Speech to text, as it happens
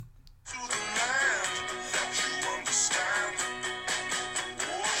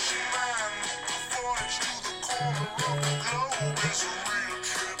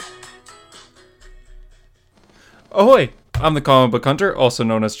Ahoy! I'm the comic book hunter, also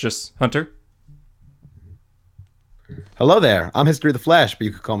known as just Hunter. Hello there. I'm History of the Flash, but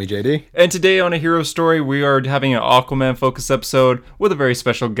you could call me JD. And today on A Hero Story, we are having an Aquaman focus episode with a very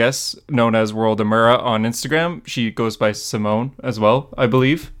special guest known as WorldofMera on Instagram. She goes by Simone as well, I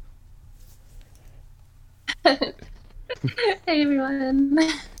believe. Hey everyone.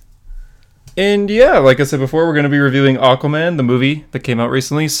 And yeah, like I said before, we're going to be reviewing Aquaman, the movie that came out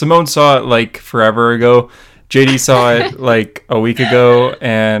recently. Simone saw it like forever ago. JD saw it like a week ago,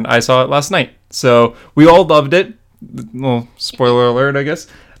 and I saw it last night. So we all loved it. Well, spoiler alert, I guess.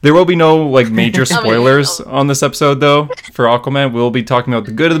 There will be no like major spoilers on this episode, though, for Aquaman. We'll be talking about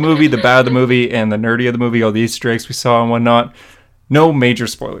the good of the movie, the bad of the movie, and the nerdy of the movie, all the Easter eggs we saw and whatnot. No major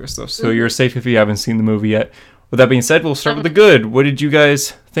spoilers, though, so you're safe if you haven't seen the movie yet. With that being said, we'll start with the good. What did you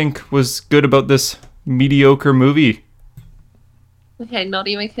guys think was good about this mediocre movie? Okay, not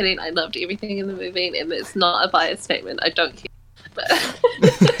even kidding. I loved everything in the movie, and it's not a biased statement. I don't care. But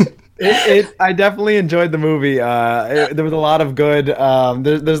I definitely enjoyed the movie. There was a lot of good.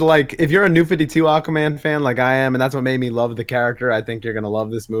 There's like, if you're a New 52 Aquaman fan like I am, and that's what made me love the character, I think you're going to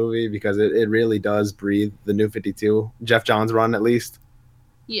love this movie because it really does breathe the New 52. Jeff Johns run, at least.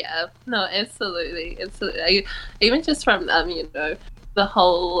 yeah, no, absolutely. Even just from the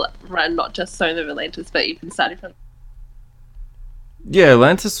whole run, not just Zone of Atlantis, but even starting from. Yeah,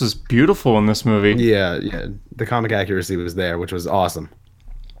 Atlantis was beautiful in this movie. Yeah. The comic accuracy was there, which was awesome.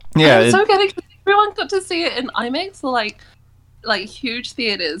 Yeah, It's so good because everyone got to see it in IMAX or like huge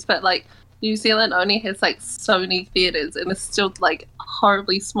theaters, but like New Zealand only has like Sony theaters, and it's still like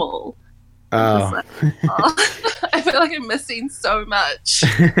horribly small. Oh. I feel like I'm missing so much.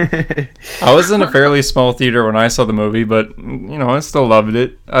 I was in a fairly small theater when I saw the movie, but, I still loved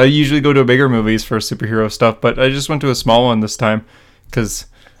it. I usually go to bigger movies for superhero stuff, but I just went to a small one this time, because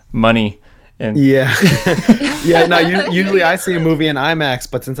money. And Yeah. No, usually I see a movie in IMAX,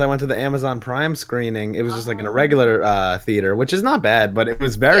 but since I went to the Amazon Prime screening, it was just like in a regular theater, which is not bad, but it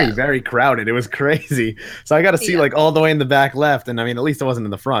was very, very crowded. It was crazy. So I got to see like all the way in the back left, and I mean, at least it wasn't in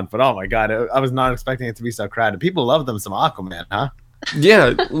the front, but oh my God, I was not expecting it to be so crowded. People love them some Aquaman, huh?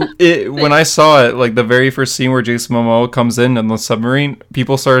 Yeah, when I saw it, like the very first scene where Jason Momoa comes in on the submarine,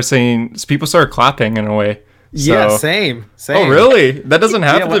 people started clapping in a way. Yeah, same. Oh, really? That doesn't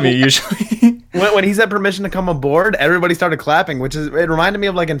happen to me usually. When he said permission to come aboard, everybody started clapping, it reminded me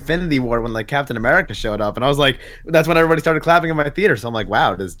of like Infinity War when like Captain America showed up, and I was like, that's when everybody started clapping in my theater. So I'm like,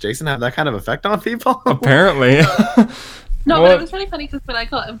 wow, does Jason have that kind of effect on people? Apparently. No, but it was really funny because when I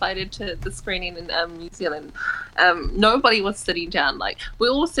got invited to the screening in New Zealand, nobody was sitting down. Like, we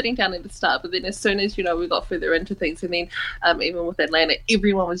all were sitting down at the start, but then as soon as, we got further into things, and then even with Atlanta,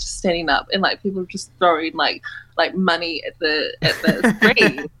 everyone was just standing up, and like people were just throwing like money at the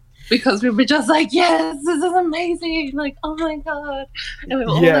screen. Because we were just like, yes, this is amazing. Like, oh my God. And we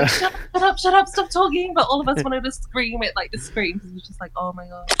were all like, shut up, stop talking. But all of us wanted to scream at like the screen because we were just like, oh my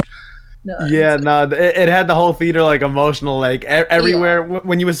God. No, it had the whole theater like emotional, like everywhere.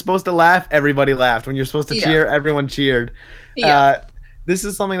 When you were supposed to laugh, everybody laughed. When you're supposed to cheer, everyone cheered. This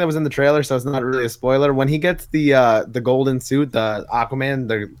is something that was in the trailer, so it's not really a spoiler. When he gets the golden suit, the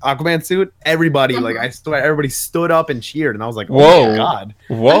Aquaman suit, everybody I swear, everybody stood up and cheered, and I was like, oh my God,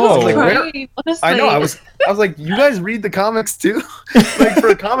 whoa! I know, I was like, you guys read the comics too? Like, for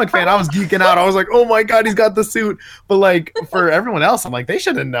a comic fan, I was geeking out. I was like, oh my God, he's got the suit. But like for everyone else, I'm like, they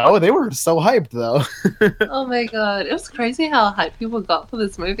shouldn't know. They were so hyped though. Oh my God, it was crazy how hyped people got for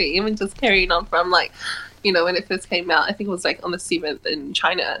this movie. Even just carrying on from like, when it first came out, I think it was like on the 7th in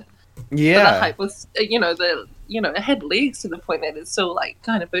China. Yeah, but the hype was, it had legs to the point that it's still like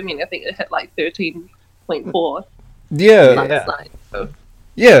kind of booming. I think it hit like 13.4. Yeah. Night, so.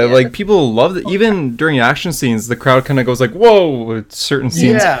 Yeah, like people love it. Even during action scenes, the crowd kind of goes like, "Whoa!" with certain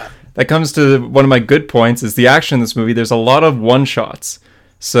scenes. Yeah, that comes to one of my good points is the action in this movie. There's a lot of one shots.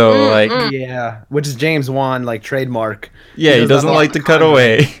 So which is James Wan like trademark. Yeah, he doesn't like to cut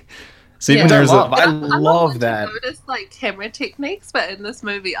away. So even I love that. I noticed like camera techniques, but in this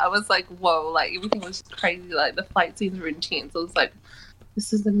movie, I was like, whoa! Like everything was crazy. Like the fight scenes were intense. I was like,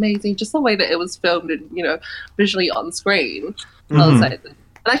 this is amazing. Just the way that it was filmed and visually on screen. I was like, and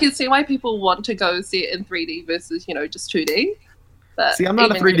I can see why people want to go see it in 3D versus just 2D. But see, I'm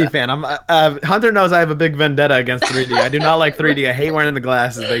not a 3D fan. Hunter knows I have a big vendetta against 3D. I do not like 3D. I hate wearing the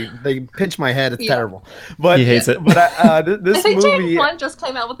glasses. They pinch my head. It's terrible. But he hates it. But this I think movie. James Wan just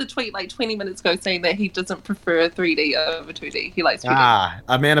came out with a tweet like 20 minutes ago saying that he doesn't prefer 3D over 2D. He likes 2D.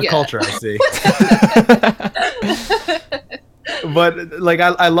 A man of culture, I see. But like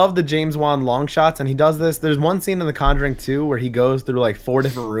I love the James Wan long shots, and he does this. There's one scene in The Conjuring 2 where he goes through like 4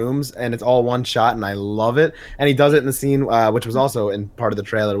 different rooms, and it's all one shot, and I love it. And he does it in the scene, which was also in part of the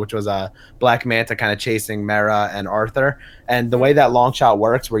trailer, which was Black Manta kind of chasing Mera and Arthur. And the way that long shot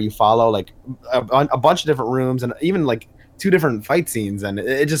works, where you follow like a bunch of different rooms, and even like 2 different fight scenes, and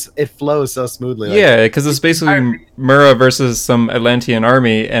it flows so smoothly. Like, yeah, because it's basically Mera versus some Atlantean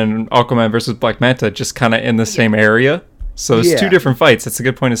army, and Aquaman versus Black Manta, just kind of in the same area. So it's 2 different fights. That's a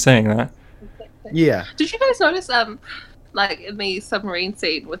good point of saying that. Yeah. Did you guys notice, like in the submarine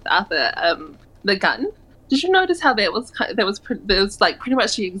scene with Arthur, the gun? Did you notice how that was like pretty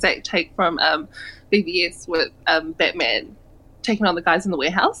much the exact take from BVS with Batman taking on the guys in the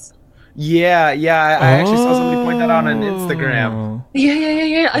warehouse? Yeah. I actually saw somebody point that out on Instagram.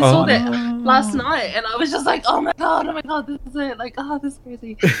 Yeah. I saw that last night, and I was just like, oh my god, this is it. Like, this is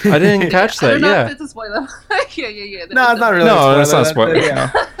crazy. I didn't catch that. I don't know if it's a spoiler. yeah. No, it's not really. No, it's not a spoiler.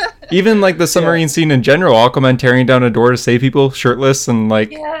 Yeah. Even like the submarine scene in general, Aquaman tearing down a door to save people, shirtless, and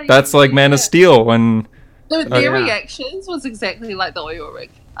like that's like Man of Steel when. Their reactions was exactly like the oil rig.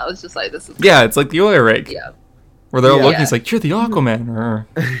 I was just like, this is. Yeah, it's like the oil rig. Yeah. Where they're all looking, it's like, you're the Aquaman.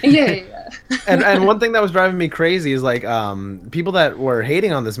 Yeah. and one thing that was driving me crazy is like people that were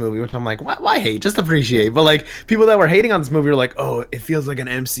hating on this movie, which I'm like, why hate? Just appreciate. But like people that were hating on this movie were like, oh, it feels like an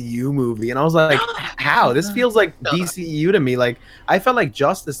MCU movie, and I was like, how? This feels like DCU to me. Like I felt like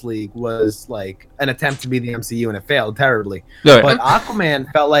Justice League was like an attempt to be the MCU, and it failed terribly. Yeah. But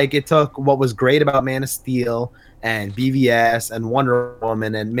Aquaman felt like it took what was great about Man of Steel and BVS and Wonder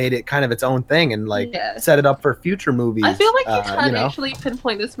Woman and made it kind of its own thing, and like set it up for future movies. I feel like you can't actually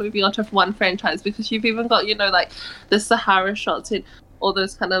pinpoint this movie onto one franchise, because you've even got, like the Sahara shots and all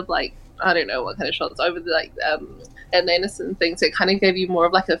those kind of like, I don't know what kind of shots over the like Atlantis and things that kind of gave you more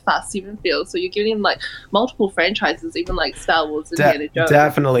of like a Fast Steven feel. So you're giving like multiple franchises, even like Star Wars and Indiana Jones.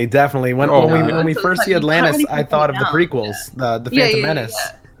 Definitely. When we first see Atlantis, I thought of the prequels, the Phantom Menace.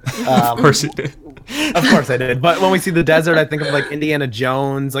 Of course it did. Of course I did. But when we see the desert, I think of like Indiana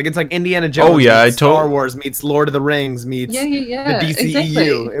Jones. Like it's like Indiana Jones. Oh yeah, meets Star Wars meets Lord of the Rings meets the DCEU.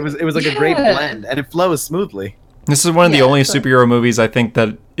 Exactly. It was like a great blend, and it flows smoothly. This is one of the only superhero movies I think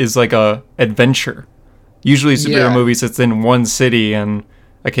that is like a adventure. Usually superhero movies, it's in one city and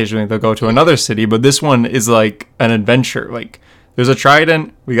occasionally they'll go to another city, but this one is like an adventure. Like there's a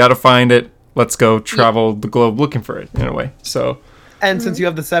trident, we got to find it. Let's go travel the globe looking for it in a way. So. And since you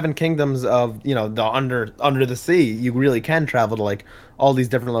have the 7 kingdoms of, the under the sea, you really can travel to like all these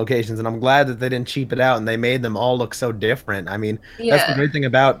different locations. And I'm glad that they didn't cheap it out and they made them all look so different. I mean, that's the great thing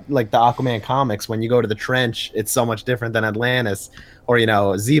about like the Aquaman comics. When you go to the trench, it's so much different than Atlantis or,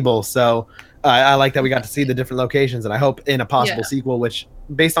 Zeeble. So I like that we got to see the different locations, and I hope in a possible sequel, which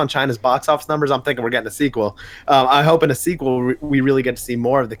based on China's box office numbers, I'm thinking we're getting a sequel. I hope in a sequel we really get to see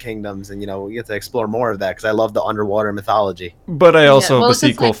more of the kingdoms, and we get to explore more of that, because I love the underwater mythology. But I also hope the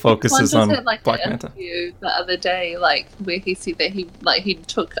sequel focuses on like Black Manta. The other day, like where he said that he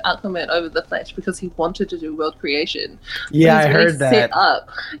took Aquaman over the Flash because he wanted to do world creation. Yeah, I heard that. Set up.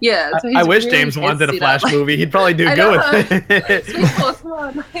 Yeah, so I wish James wanted a Flash movie. He'd probably do good with it.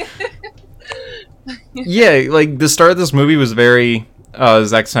 Yeah, like the start of this movie was very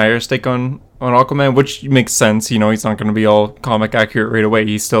Zack Snyder's take on Aquaman, which makes sense. He's not going to be all comic accurate right away.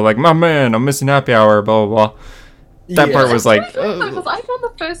 He's still like, my man, I'm missing happy hour, blah blah blah. That part was like, because I found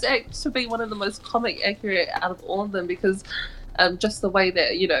the first act to be one of the most comic accurate out of all of them, because just the way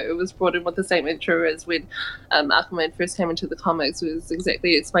that it was brought in with the same intro as when Aquaman first came into the comics was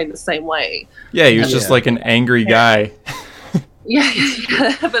exactly explained the same way. Yeah, he was just like an angry guy. Yeah,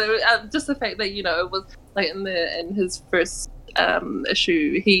 but it was, just the fact that it was like in his first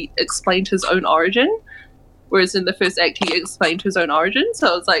issue he explained his own origin, whereas in the first act he explained his own origin. So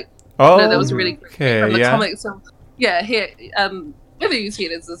I was like, that was really good from the comics. So here, whether you see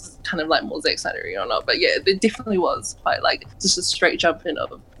it as this kind of like more Zack Snyder or not, but it definitely was quite like just a straight jump in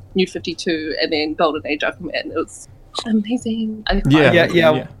of New 52 and then Golden Age Aquaman. It was amazing.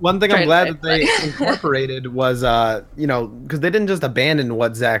 Yeah. One thing I'm glad that they incorporated was, because they didn't just abandon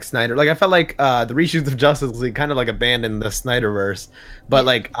what Zack Snyder. Like I felt like the reshoots of Justice League kind of like abandoned the Snyderverse, but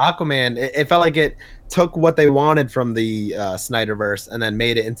like Aquaman, it felt like it took what they wanted from the Snyderverse and then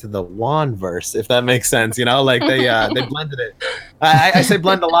made it into the Wanverse, if that makes sense. Like they blended it. I say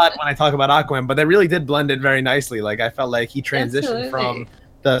blend a lot when I talk about Aquaman, but they really did blend it very nicely. Like I felt like he transitioned from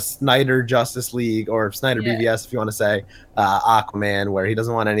the Snyder Justice League, or Snyder BVS if you want to say, Aquaman, where he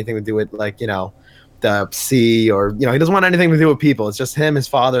doesn't want anything to do with like the sea, or he doesn't want anything to do with people. It's just him, his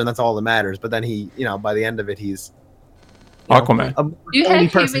father, and that's all that matters. But then he by the end of it he's Aquaman. You had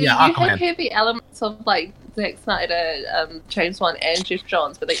heavy elements of like Zack Snyder, James Wan, and Jeff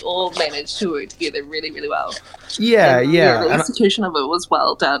Johns, but they all managed to work together really, really well. Yeah. The execution of it was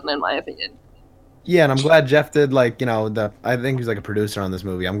well done, in my opinion. Yeah, and I'm glad Jeff did I think he's like a producer on this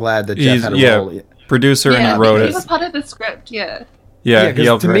movie. I'm glad that Jeff had a role. Producer and he wrote it. He was part of the script, yeah. Yeah, he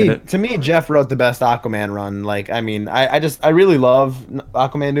helped write it. To me, Jeff wrote the best Aquaman run. I really love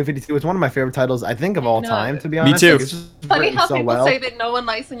Aquaman New 52. It's one of my favorite titles, I think, of all time, to be honest. Me too. It's just funny how people say that no one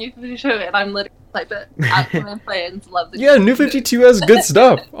likes the New 52, and I'm literally like, but Aquaman fans love the New 52 has good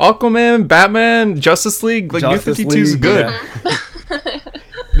stuff. Aquaman, Batman, Justice League, New 52 is good. Yeah.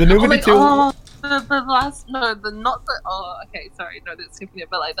 The New 52... that's skipping it,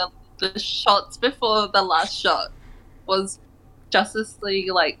 but the shots before the last shot was Justice League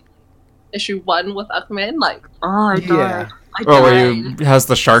issue 1 with Aquaman. I died. Where he has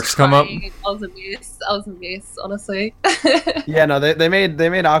the sharks come up. I was a mess, honestly. Yeah, no, they made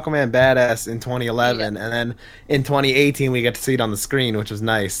Aquaman badass in 2011, and then in 2018 we get to see it on the screen, which was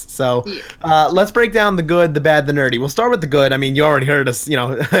nice. So let's break down the good, the bad, the nerdy. We'll start with the good. I mean, you already heard us,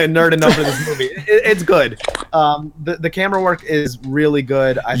 nerding over this movie. It's good. The camera work is really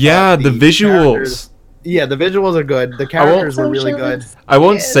good. The visuals. Yeah, the visuals are good. The characters were really good. I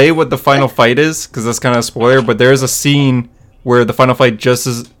won't say what the final fight is, because that's kind of a spoiler, but there is a scene where the final fight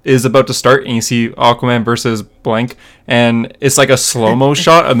just is about to start, and you see Aquaman versus blank, and it's like a slow-mo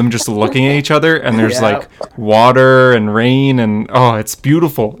shot of them just looking at each other, and there's water and rain, and it's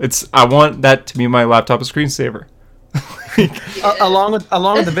beautiful. I want that to be my laptop screensaver. Along with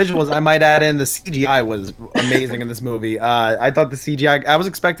the visuals, I might add in the CGI was amazing in this movie. I thought the CGI, I was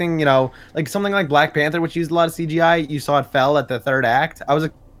expecting, something like Black Panther, which used a lot of CGI. You saw it fell at the third act. I was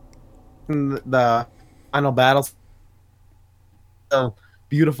expecting the final battle so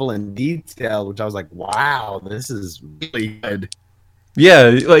beautiful in detail, which I was like, wow, this is really good.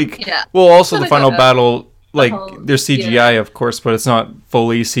 Well, also the final battle, there's CGI, of course, but it's not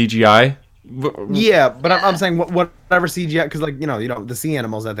fully CGI. Yeah, but I'm saying whatever CGI, because the sea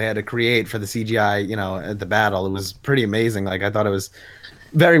animals that they had to create for the CGI, at the battle, it was pretty amazing. I thought it was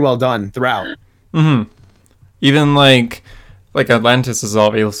very well done throughout. Mm-hmm. Even Atlantis is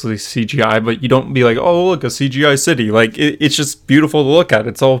obviously CGI, but you don't be like, oh, look, a CGI city. It's just beautiful to look at.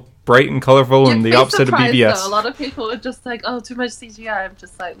 It's all bright and colorful, and the opposite of BBS. Though. A lot of people are just like, oh, too much CGI. I'm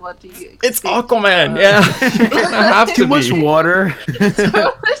just like, what do you expect? It's Aquaman, have too much water.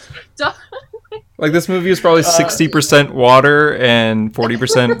 This movie is probably 60% water and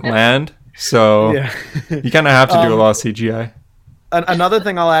 40% land, so you kind of have to do a lot of CGI. Another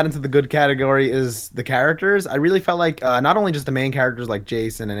thing I'll add into the good category is the characters. I really felt like not only just the main characters like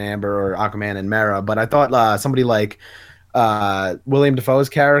Jason and Amber or Aquaman and Mera, but I thought somebody like William Dafoe's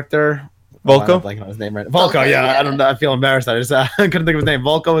character, Volko. I'm blanking on his name right. Volko, yeah. I don't know. I feel embarrassed. I just couldn't think of his name.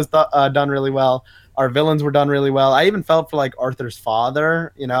 Volko was done really well. Our villains were done really well. I even felt for Arthur's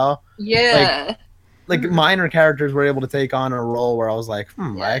father. Yeah. Minor characters were able to take on a role where I was like,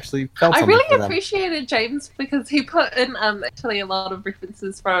 I actually felt something. I really appreciated James because he put in actually a lot of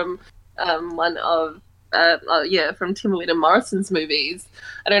references from one of from Tim Wheaton Morrison's movies.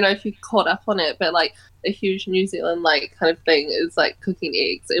 I don't know if you caught up on it, but a huge New Zealand kind of thing is cooking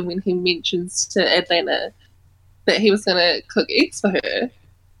eggs, and when he mentions to Atlanta that he was gonna cook eggs for her,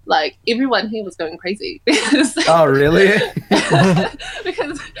 everyone here was going crazy because oh really?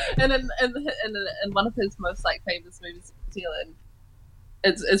 Because in one of his most famous movies in New Zealand,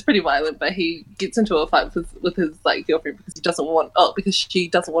 it's pretty violent, but he gets into a fight with his girlfriend because she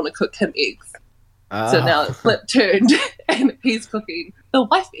doesn't want to cook him eggs. So now it's flip turned, and he's cooking the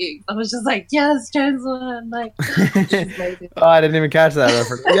wife eggs. I was just like, yes, James Wan. Oh, I didn't even catch that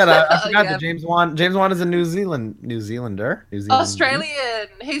reference. Yeah, I forgot that James Wan. James Wan is a New Zealander. Australian.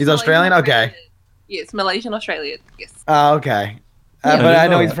 He's Australian. Okay. Yes, Malaysian Australian. Yes. Oh, okay. But I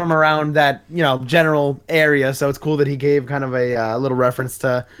know he's from around that general area, so it's cool that he gave kind of a little reference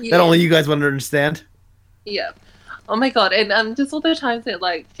to that only you guys would understand. Yeah. Oh my god, and just all the times that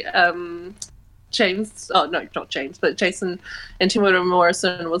not James, but Jason and Tim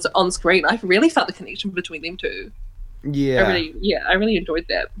Morrison was on screen. I really felt the connection between them two. Yeah. I really enjoyed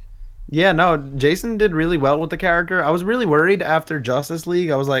that. Yeah, no, Jason did really well with the character. I was really worried after Justice League.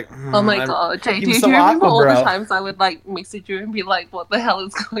 I was like, oh my god, Jay, do you remember all the times I would message you and be like, what the hell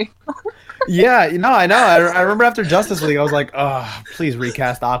is going on? Yeah, I know. I remember after Justice League, I was like, oh, please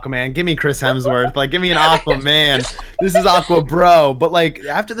recast Aquaman. Give me Chris Hemsworth. Give me an Aquaman. This is Aqua Bro. But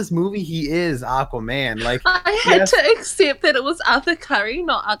after this movie, he is Aquaman. I had to accept that it was Arthur Curry,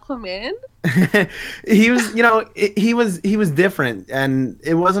 not Aquaman. He was, he was different, and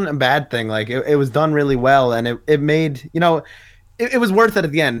it wasn't a bad thing. It was done really well, and it made, it was worth it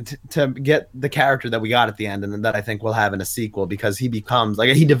at the end to get the character that we got at the end, and that I think we'll have in a sequel, because he becomes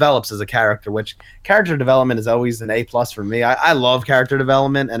like, he develops as a character, which character development is always an A+ for me. I love character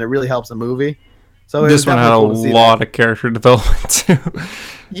development, and it really helps a movie. So this one had a lot of character development too.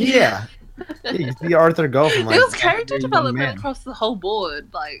 Yeah. You see Arthur go from like, there was character development across the whole board,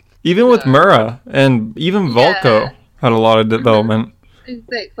 like even with Mera, and even Volko had a lot of development.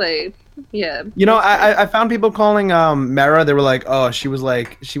 Exactly. Yeah. You know, I found people calling Mera. They were like, "Oh, she was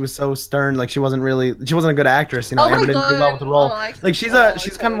so stern. Like she wasn't a good actress. You know, Amber didn't do well with the role. Like she's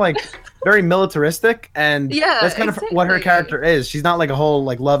kind of like very militaristic, and that's kind of what her character is. She's not like a whole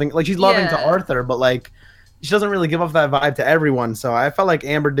like loving. Like she's loving to Arthur, but like she doesn't really give off that vibe to everyone. So I felt like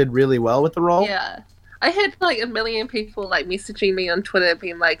Amber did really well with the role. Yeah. I had like a million people like messaging me on Twitter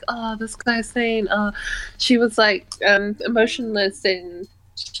being like, "Oh, this guy's saying, she was like emotionless and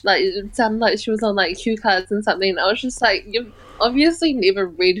like it sounded like she was on like cue cards and something." I was just like, you've obviously never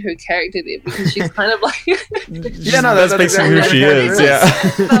read her character there, because she's kind of like that's basically who she is. Yeah.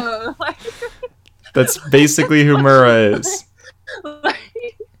 So, like, that's basically who Mera is. Like,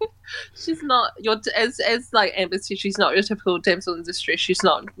 she's not as like Amber said, she's not your typical damsel in distress. She's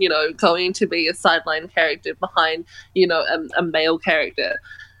not, you know, going to be a sideline character behind, you know, a male character.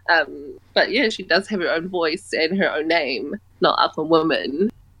 But yeah, she does have her own voice and her own name, not Aquaman.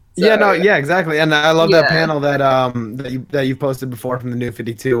 So, yeah, exactly. And I love that panel that you posted before from the New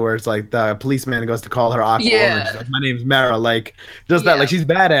 52, where it's like the policeman goes to call her Aquaman. Yeah. She's like, "My name's Mera." Like just that, like she's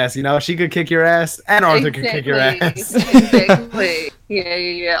badass. You know, she could kick your ass, and Arthur could kick your ass. Exactly.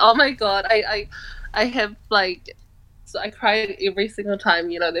 Yeah. Oh my god, I have like. So I cried every single time,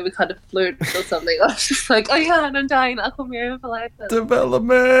 you know, they would kind of flirt or something. I was just like, oh yeah, and I'm dying Aquaman for life.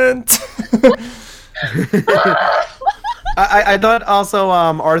 Development. I thought also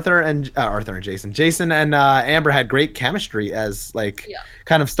Arthur and Jason and Amber had great chemistry as like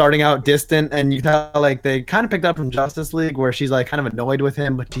kind of starting out distant, and you tell like they kind of picked up from Justice League, where she's like kind of annoyed with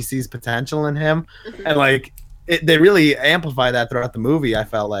him, but she sees potential in him, and like they really amplify that throughout the movie. I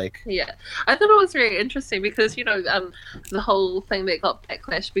felt like I thought it was very interesting because, you know, the whole thing that got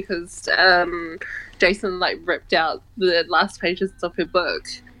backlash because Jason like ripped out the last pages of her book.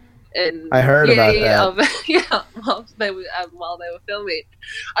 And I heard about that. While they were filming,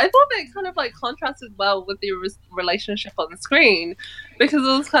 I thought that kind of like contrasted well with their relationship on the screen, because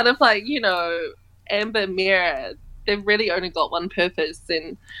it was kind of like, you know, Amber and Mera, they've really only got one purpose,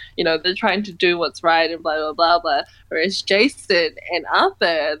 and you know they're trying to do what's right and blah blah blah blah. Whereas Jason and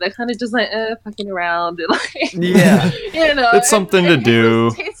Arthur, they're kind of just like fucking around and like you know, it's something to do.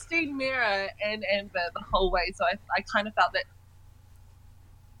 Was testing Mera and Amber the whole way, so I kind of felt that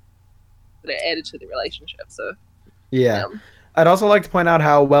it added to the relationship. So I'd also like to point out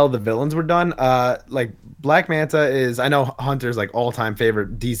how well the villains were done. Like Black Manta is, I know Hunter's like all-time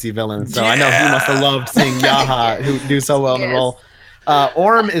favorite DC villain, so I know he must have loved seeing Yaha who do so well in the role.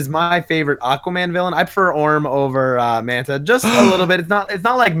 Orm is my favorite Aquaman villain. I prefer Orm over Manta just a little bit. It's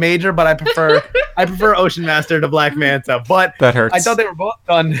not like major, but I prefer Ocean Master to Black Manta. But that hurts. I thought they were both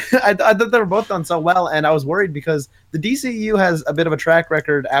done. I thought they were both done so well, and I was worried because the DCU has a bit of a track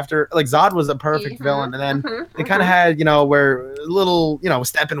record after like Zod was a perfect villain, and then they kind of had, you know, where little, you know,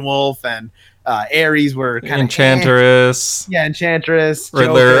 Steppenwolf and Ares were kind of Enchantress. Enchantress.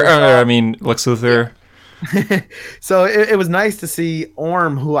 Riddler. I mean Lex Luthor. So it was nice to see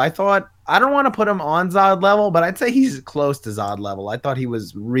Orm, who I thought, I don't want to put him on Zod level, but I'd say he's close to Zod level. I thought he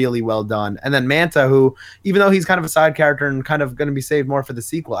was really well done. And then Manta, who, even though he's kind of a side character and kind of going to be saved more for the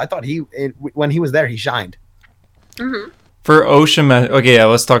sequel, I thought when he was there, he shined. For Ocean Master,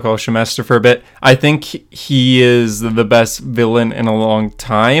 let's talk Ocean Master for a bit. I think he is the best villain in a long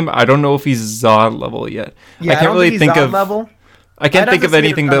time. I don't know if he's Zod level yet. I can't really think of level. I can't think of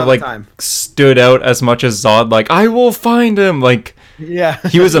anything that like stood out as much as Zod. Like, I will find him. Like,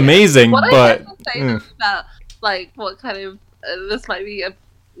 he was amazing. What but I have to say about like what kind of this might be a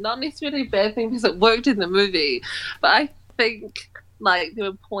not necessarily a bad thing because it worked in the movie, but I think like there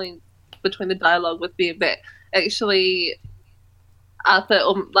were points between the dialogue with them that actually Arthur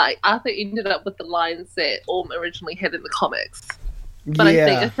ended up with the lines that Orm originally had in the comics. But I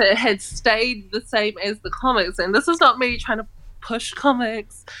think if it had stayed the same as the comics, and this is not me trying to push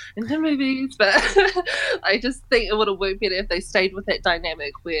comics into movies, but I just think it would have worked better if they stayed with that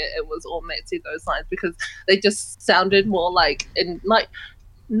dynamic where it was Orm that said those lines, because they just sounded more like, in like,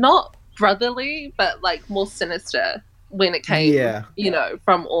 not brotherly, but like more sinister when it came, you know,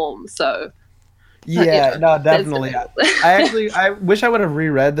 from Orm. So definitely. I wish I would have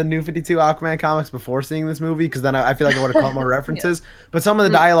reread the New 52 Aquaman comics before seeing this movie, because then I feel like I would have caught more references. But some of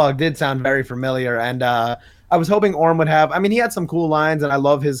the dialogue did sound very familiar, and I was hoping Orm would have. I mean, he had some cool lines, and I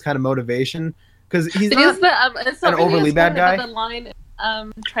love his kind of motivation because he's not it's not an overly bad guy. The line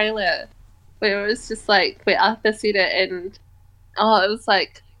trailer where it was just like where Arthur said it, and it was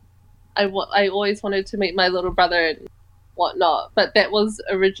like I always wanted to meet my little brother and whatnot, but that was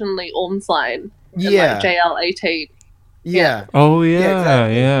originally Orm's line. Yeah. In, like, JL18. Yeah. Oh yeah,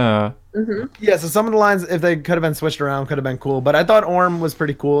 exactly. yeah. Mm-hmm. Yeah, so some of the lines, if they could have been switched around, could have been cool. But I thought Orm was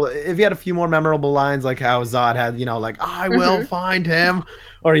pretty cool. If he had a few more memorable lines, like how Zod had, like, I will find him,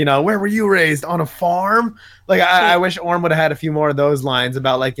 or, where were you raised? On a farm? Like, I wish Orm would have had a few more of those lines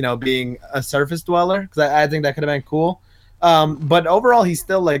about, like, being a surface dweller, because I think that could have been cool. But overall, he's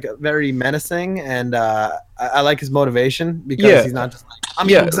still, like, very menacing, and I like his motivation, because he's not just like, I'm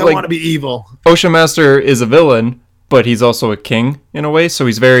evil because I want to be evil. Ocean Master is a villain, but he's also a king in a way, so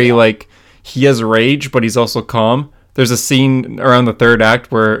he's very like, he has rage, but he's also calm. There's a scene around the third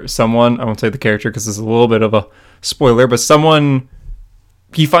act where someone, I won't say the character because it's a little bit of a spoiler, but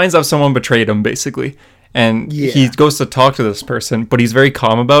he finds out someone betrayed him, basically, and he goes to talk to this person, but he's very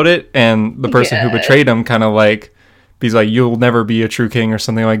calm about it, and the person who betrayed him kind of like, he's like, you'll never be a true king or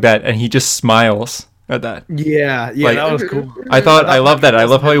something like that, and he just smiles at that. Yeah, like, that was cool. I love that. I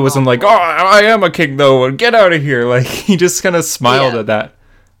love how he wasn't like, oh, I am a king though, and get out of here. Like, he just kind of smiled at that.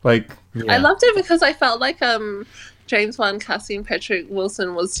 Like, I loved it because I felt like James Wan casting Patrick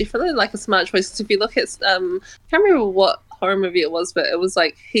Wilson was definitely like a smart choice. Because if you look at, I can't remember what horror movie it was, but it was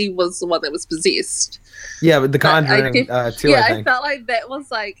like he was the one that was possessed. Yeah, with The Conjuring too. Yeah, I think. I felt like that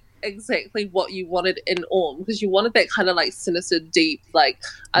was like exactly what you wanted in Orm, because you wanted that kind of like sinister, deep, like,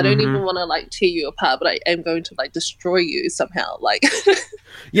 I don't even want to like tear you apart, but I am going to like destroy you somehow, like.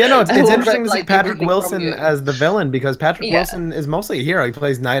 Yeah, no, it's interesting to see Patrick Wilson as the villain, because Patrick Wilson is mostly a hero. He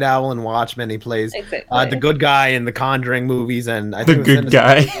plays Night Owl in Watchmen. He plays the good guy in the Conjuring movies, and I think the good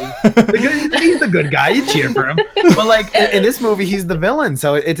guy. He's the good guy. You cheer for him. But like in this movie, he's the villain.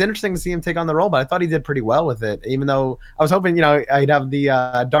 So it's interesting to see him take on the role. But I thought he did pretty well with it, even though I was hoping I'd have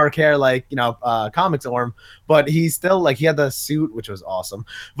the dark hair like comics Orm, but he's still like, he had the suit, which was awesome.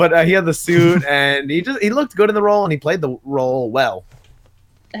 But he had the suit, and he looked good in the role, and he played the role well.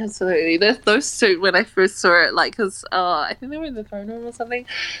 Absolutely. Those suit, when I first saw it, like, because I think they were in the throne room or something.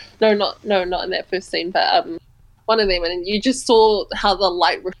 No, not in that first scene, but one of them, and you just saw how the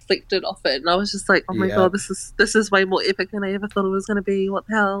light reflected off it, and I was just like, oh my god, this is way more epic than I ever thought it was going to be. What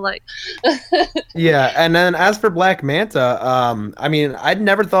the hell, like. Yeah, and then as for Black Manta, I mean, I'd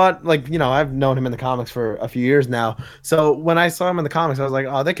never thought, like, I've known him in the comics for a few years now, so when I saw him in the comics, I was like,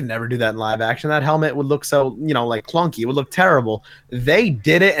 oh, they can never do that in live action. That helmet would look so, like, clunky. It would look terrible. They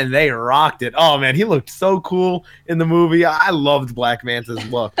did it, and they rocked it. Oh man, he looked so cool in the movie. I loved Black Manta's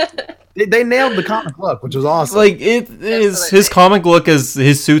look. They nailed the comic look, which was awesome. Like, it is, his comic look is,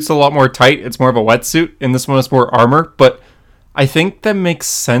 his suit's a lot more tight. It's more of a wetsuit. In this one, it's more armor. But I think that makes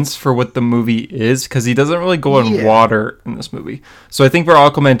sense for what the movie is, because he doesn't really go on water in this movie. So I think for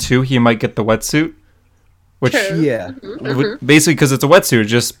Aquaman 2, he might get the wetsuit. Which, basically, because it's a wetsuit,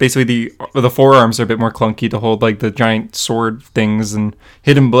 just basically the forearms are a bit more clunky to hold, like, the giant sword things and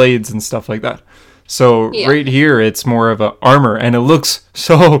hidden blades and stuff like that. So right here, it's more of a armor, and it looks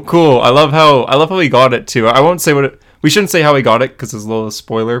so cool. I love how he got it too. I won't say we shouldn't say how he got it because it's a little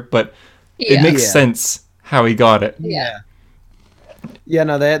spoiler, but it makes sense how he got it. Yeah,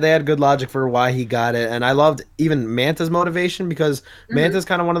 no, they had good logic for why he got it, and I loved even Manta's motivation, because Manta's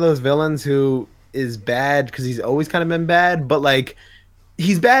kind of one of those villains who is bad because he's always kind of been bad, but like,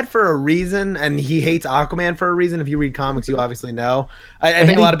 he's bad for a reason, and he hates Aquaman for a reason. If you read comics, you obviously know. I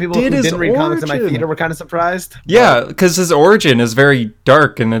think a lot of people who didn't read comics in my theater were kind of surprised. Yeah, because his origin is very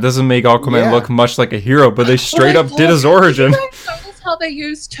dark, and it doesn't make Aquaman look much like a hero, but they straight up did his origin. Did you guys notice how they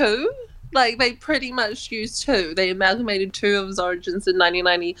used two? Like, they pretty much used two. They amalgamated two of his origins in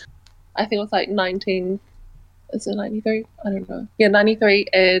 1990. I think it was like 93? I don't know. Yeah, 93,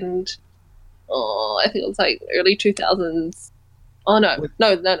 and I think it was like early 2000s. Oh, no.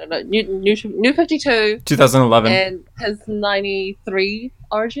 New 52. 2011. And his 93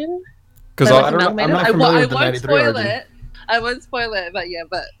 origin. Because I'm not familiar with the 93 origin. I won't spoil it, but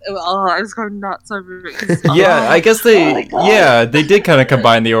I was going nuts over it. I guess they did kind of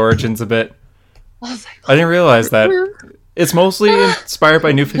combine the origins a bit. I didn't realize that. It's mostly inspired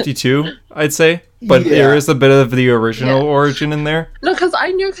by New 52, I'd say. But there is a bit of the original origin in there. No, because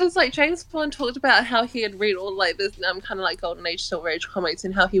like James Bond talked about how he had read all like this kind of like Golden Age, Silver Age comics,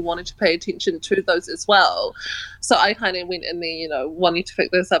 and how he wanted to pay attention to those as well. So I kind of went in there, wanting to pick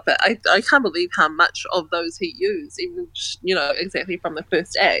this up, but I can't believe how much of those he used, even exactly from the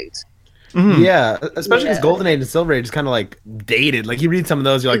first act. Mhm. Yeah, especially because Golden Age and Silver Age is kind of like dated. Like you read some of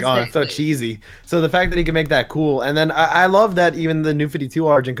those, you're like, oh, it's so cheesy. So the fact that he can make that cool, and then I love that even the New 52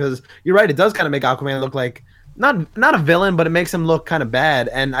 origin, because you're right, it does kind of make Aquaman look like not a villain, but it makes him look kind of bad.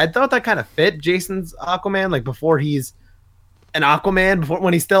 And I thought that kind of fit Jason's Aquaman, like before he's an Aquaman, before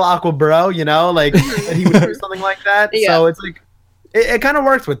when he's still Aqua Bro, you know, like that he would do something like that. Yeah. So it's like it kind of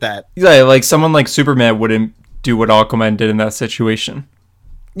works with that. Yeah, like someone like Superman wouldn't do what Aquaman did in that situation.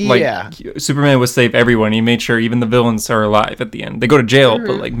 Like, Superman would save everyone. He made sure even the villains are alive at the end. They go to jail,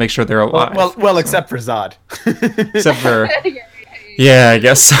 but like make sure they're alive. Well, except for Zod. Except for, yeah, I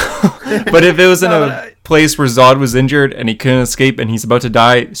guess so. But if it was in a place where Zod was injured and he couldn't escape and he's about to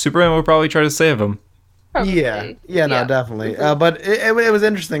die, Superman would probably try to save him. Probably. Yeah, no, definitely. But it was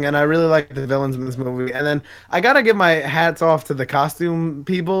interesting, and I really liked the villains in this movie. And then I gotta give my hats off to the costume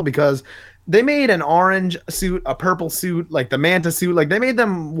people, because they made an orange suit, a purple suit, like the manta suit. Like they made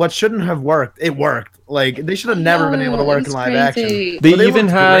them what shouldn't have worked. It worked. Like they should have never been able to work in live action. They even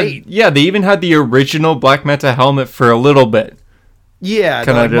had the original Black Manta helmet for a little bit. Yeah,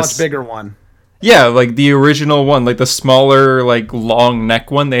 the much bigger one. Yeah, like the original one, like the smaller, like long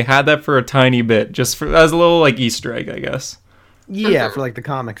neck one. They had that for a tiny bit, just for as a little like Easter egg, I guess. Yeah, for like the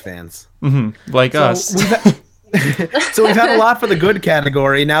comic fans, like us. So we've had a lot for the good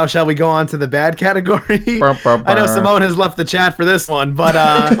category. Now, shall we go on to the bad category? I know Simone has left the chat for this one, but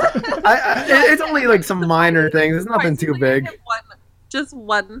it's only like some minor things. It's nothing too big. Just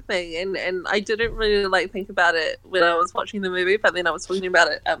one thing, and I didn't really like think about it when I was watching the movie, but then I was talking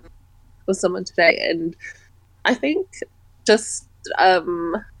about it with someone today, and I think just I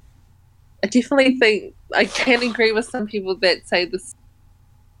definitely think I can agree with some people that say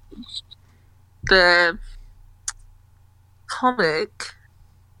the comic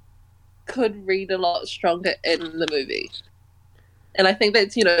could read a lot stronger in the movie, and I think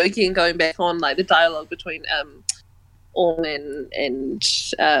that's, you know, again going back on like the dialogue between Orm and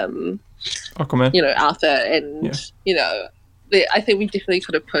Aquaman, you know, Arthur, and you know, I think we definitely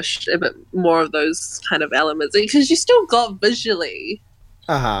could have pushed a bit more of those kind of elements, because you still got visually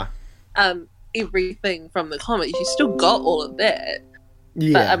everything from the comics. You still got all of that.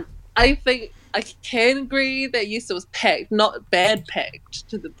 Yeah. But I think I can agree that yes, it was packed, not bad packed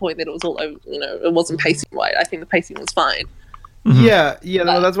to the point that it was all over, you know, it wasn't pacing right. I think the pacing was fine. Yeah,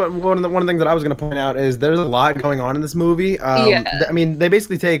 no, that's what one of the things that I was going to point out is there's a lot going on in this movie. I mean, they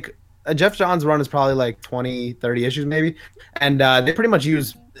basically take Jeff Johns' run is probably like 20, 30 issues maybe, and they pretty much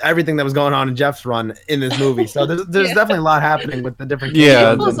use everything that was going on in Jeff's run in this movie. So there's definitely a lot happening with the different.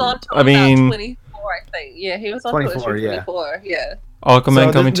 Yeah, he was on to about 24, I think. Yeah, he was on 24. 24. Yeah.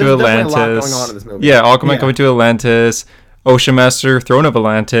 Aquaman coming to Atlantis. A lot going on in this movie. Yeah, Aquaman coming to Atlantis. Ocean Master, Throne of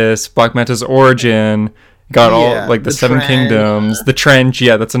Atlantis, Black Manta's origin. Got all like the Seven Kingdoms, the Trench.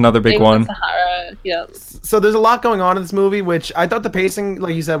 Yeah, that's another big one. Sahara, yeah. So there's a lot going on in this movie, which I thought the pacing,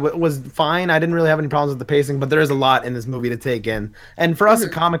 like you said, was fine. I didn't really have any problems with the pacing, but there is a lot in this movie to take in. And for us, a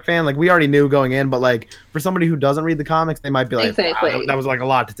comic fan, like we already knew going in, but like for somebody who doesn't read the comics, they might be like, wow, that was like a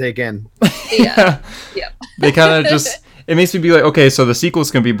lot to take in. Yeah. They kind of just, it makes me be like, okay, so the sequel's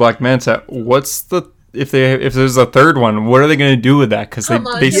gonna be Black Manta. What's the if there's a third one, what are they going to do with that? Because they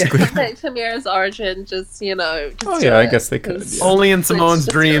basically Tamira's origin, just, you know. Just I guess they could. Yeah. Only in Simone's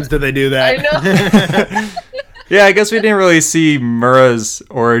dreams did they do that. I know. Yeah, I guess we didn't really see Mura's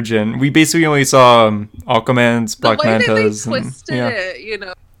origin. We basically only saw Aquaman's, Black Manta's. The way that they twisted it, you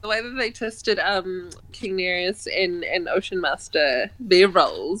know, the way that they twisted King Nereus and Ocean Master, their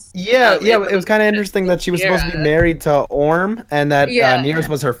roles. Yeah, it was kind of interesting that she was supposed to be married to Orm, and that Nereus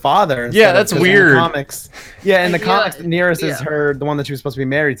was her father. Yeah, that's weird. In the comics, in the comics, Nereus is the one that she was supposed to be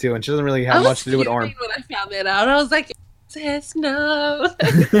married to, and she doesn't really have much to do with Orm. When I found that out, I was like, sis, no.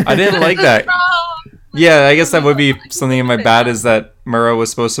 I didn't like that. Yeah, I guess that would be something in my bad, is that Mura was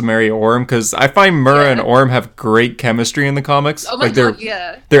supposed to marry Orm, because I find Mura and Orm have great chemistry in the comics. Oh my God,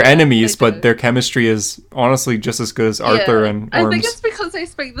 they're enemies, but their chemistry is honestly just as good as Arthur and Orm's. I think it's because they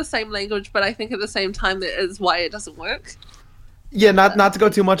speak the same language, but I think at the same time that is why it doesn't work. Yeah, not to go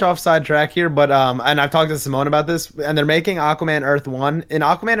too much off sidetrack here, but and I've talked to Simone about this, and they're making Aquaman Earth 1. In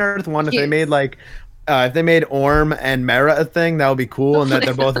Aquaman Earth 1, if they made like if they made Orm and Mera a thing, that would be cool, and that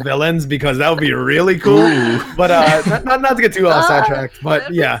they're both villains, because that would be really cool. But not to get too off sidetracked, but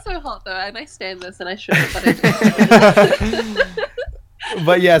it's so hot though, and I stand this, and I should, but I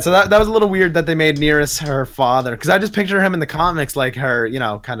But yeah, so that was a little weird that they made Nereus her father, because I just picture him in the comics like her, you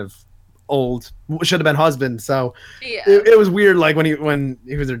know, kind of old, should have been husband. So it was weird, like when he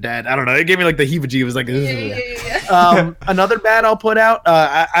was her dad. I don't know, it gave me like the heebie-jeebies. Like another bad I'll put out,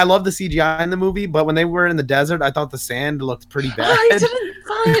 I love the CGI in the movie, but when they were in the desert, I thought the sand looked pretty bad. I didn't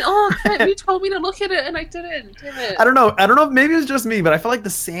fine. Oh, crap, you told me to look at it and I didn't. Damn it. I don't know. Maybe it was just me, but I felt like the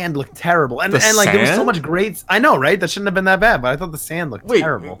sand looked terrible. And like there was so much great. I know, right? That shouldn't have been that bad, but I thought the sand looked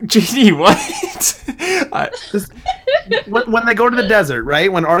terrible. JD, what? When they go to the desert,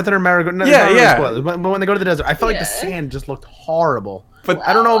 right? When Arthur and Mera go, spoilers, but when they go to the desert, I felt like the sand just looked horrible. But wow,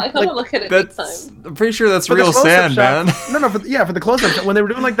 I don't know. I gotta look at it next time. I'm pretty sure that's real sand, man. No, for the close-up shot, when they were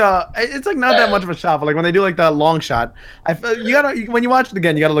doing like it's like not that much of a shot, but like when they do like the long shot, when you watch it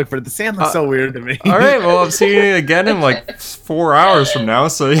again, you gotta look for it. The sand looks so weird to me. All right, well, I'm seeing it again in like 4 hours from now,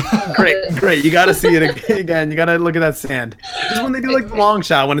 so yeah. Great. You gotta see it again. You gotta look at that sand. Just when they do like the long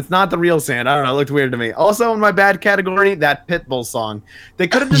shot, when it's not the real sand, I don't know, it looked weird to me. Also, in my bad category, that Pitbull song. They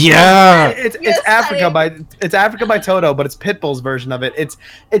could have just it's Africa by Toto, but it's Pitbull's version of it. It's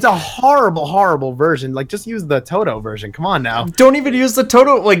a horrible version. Like, just use the Toto version. Come on now. Don't even use the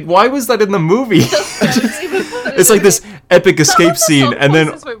Toto. Like, why was that in the movie? It's like this epic escape scene, and then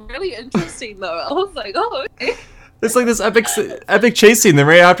were really interesting though. I was like, oh, okay. It's like this epic chase scene. Then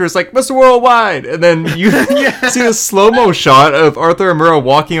right after, it's like Mr. Worldwide, and then you see a slow-mo shot of Arthur and Mera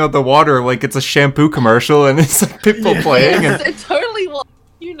walking out the water like it's a shampoo commercial, and it's like people playing. Yes, and it totally was.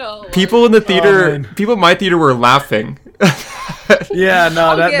 You know, people in the theater, people in my theater were laughing. That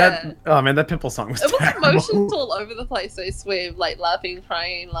Pitbull song was terrible. Emotions all over the place. I swear, like laughing,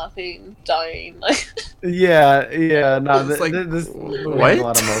 crying, dying. Like It's like, this what? A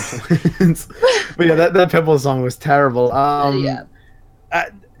lot of emotions. But yeah, that Pitbull song was terrible. Man,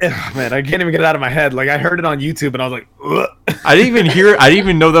 I can't even get it out of my head. Like I heard it on YouTube and I was like, ugh. I didn't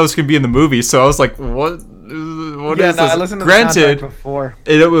even know that was gonna be in the movie. So I was like, what is this? I listened to Granted, the before.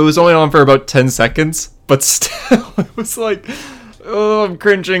 It was only on for about 10 seconds, but still, it was like, oh, I'm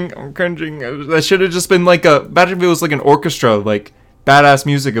cringing. That should have just been like imagine if it was like an orchestra, like badass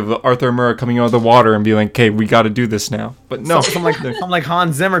music of Arthur and Mera coming out of the water and being like, okay, we got to do this now. But no, some like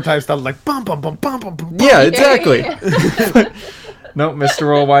Hans Zimmer type stuff, like bum bum bum bum bum bum. Yeah, exactly. No, Mr.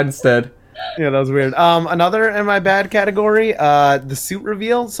 Worldwide instead. Yeah, that was weird. Another in my bad category, the suit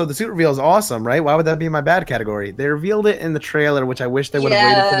reveal. So the suit reveal is awesome, right? Why would that be in my bad category? They revealed it in the trailer, which I wish they would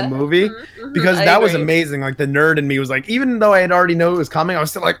have waited for the movie, because that was amazing. Like the nerd in me was like, even though I had already known it was coming, I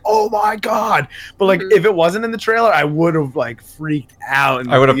was still like, oh my god. But like, if it wasn't in the trailer, I would have like freaked out.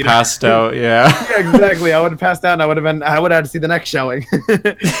 I would have passed out. Yeah. Yeah, exactly. I would have passed out, and I would have had to see the next showing.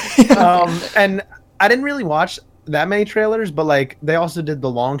 And I didn't really watch that many trailers, but like they also did the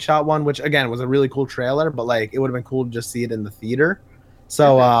long shot one, which again was a really cool trailer, but like it would have been cool to just see it in the theater.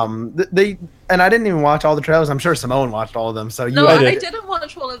 So they and I didn't even watch all the trailers. I'm sure Simone watched all of them. So no, I didn't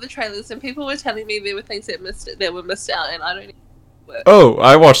watch all of the trailers, and people were telling me there were things that were missed out, and I don't even... Oh,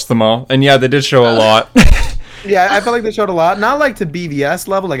 I watched them all, and yeah, they did show a lot. Yeah, I felt like they showed a lot. Not like to BVS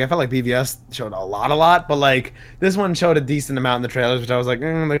level. Like I felt like BVS showed a lot, but like this one showed a decent amount in the trailers, which I was like,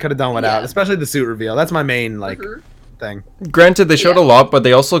 they could have done without. Especially the suit reveal. That's my main thing. Granted, they showed a lot, but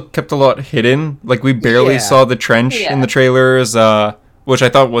they also kept a lot hidden. Like we barely saw the trench in the trailers, which I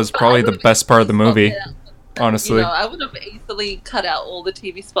thought was probably the best part of the movie. Honestly, you know, I would have easily cut out all the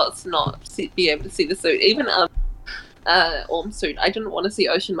TV spots, be able to see the suit. Even Orm suit. I didn't want to see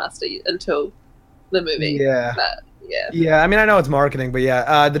Ocean Master until the movie. Yeah, I mean, I know it's marketing, but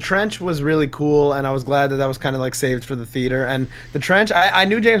the trench was really cool, and I was glad that was kind of like saved for the theater. And the trench, I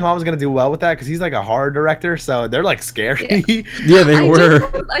knew James Wan was going to do well with that because he's like a horror director, so they're like scary. Yeah, they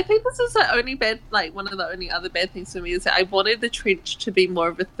were. I think this is the only one of the only other bad things for me is that I wanted the trench to be more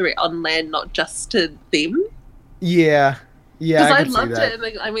of a threat on land, not just to them. Yeah, because I loved it.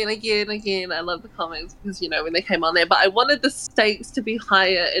 And I mean, again, I love the comics because, you know, when they came on there. But I wanted the stakes to be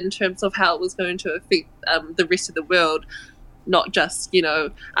higher in terms of how it was going to affect the rest of the world, not just, you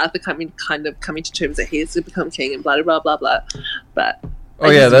know, Arthur coming to terms that he has to become king and blah, blah, blah, blah. But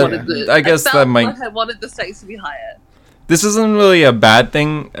I wanted the stakes to be higher. This isn't really a bad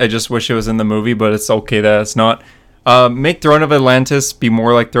thing. I just wish it was in the movie, but it's okay that it's not. Make Throne of Atlantis be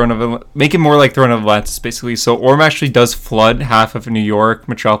more like make it more like Throne of Atlantis, basically. So Orm actually does flood half of New York,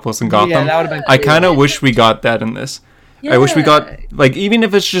 Metropolis, and Gotham. Yeah, that would have been cool. I kind of wish we got that in this. Yeah. I wish we got, like, even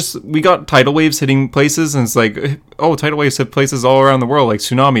if it's just, we got tidal waves hitting places, and it's like, oh, tidal waves hit places all around the world, like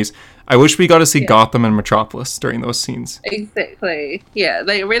tsunamis. I wish we got to see Gotham and Metropolis during those scenes. Exactly. Yeah,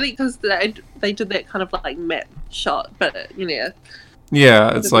 they really, because they did that kind of, like, map shot, but, you know.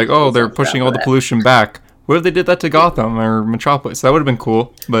 Yeah, it's like, oh, they're pushing all the pollution back. What if they did that to Gotham or Metropolis? That would have been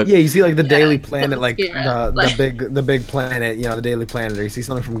cool. But yeah, you see like the Daily Planet, like the big planet, you know, the Daily Planet, or you see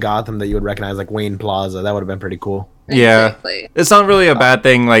something from Gotham that you would recognize, like Wayne Plaza. That would have been pretty cool. Yeah, exactly. It's not really a bad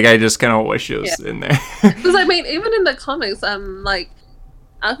thing. Like I just kind of wish it was in there. Because I mean, even in the comics, like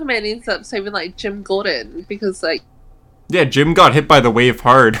Aquaman ends up saving like Jim Gordon because like Yeah, Jim got hit by the wave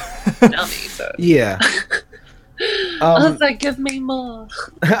hard. Yeah. I was like, give me more.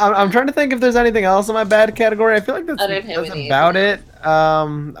 I'm trying to think if there's anything else in my bad category. I feel like that's about it. I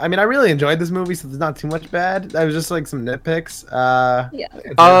mean, I really enjoyed this movie, so there's not too much bad. That was just like some nitpicks. A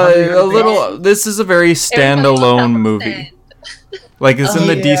little. This is a very standalone movie. Like, it's in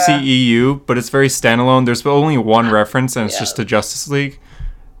the DCEU, but it's very standalone. There's only one reference, and it's just to Justice League.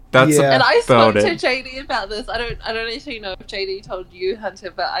 That's and I spoke to JD about this. I don't actually know if JD told you, Hunter,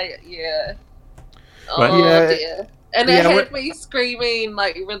 but dear. And it had me screaming,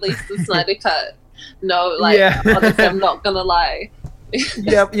 like, release the Snyder Cut. No, like, honestly, I'm not gonna lie.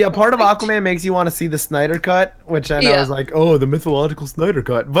 Part of Aquaman makes you want to see the Snyder Cut, which I know is like, oh, the mythological Snyder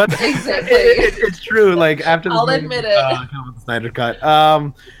Cut. But exactly. it's true. Like, after the admit it. The Snyder Cut.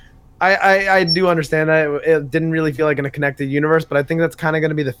 I do understand that it didn't really feel like in a connected universe, but I think that's kind of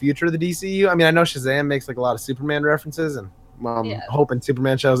going to be the future of the DCU. I mean, I know Shazam makes like a lot of Superman references, and I'm hoping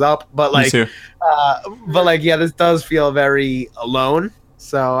Superman shows up. But like, this does feel very alone.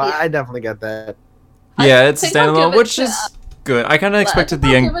 So I definitely get that. Yeah, it's standalone, which is good. I kind of expected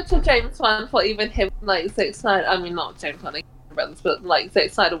the end. Give it to James Wan for even him, like Zack Snyder. I mean, not James Wan, but like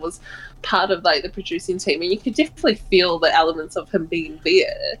Zack Snyder was part of like the producing team, and you could definitely feel the elements of him being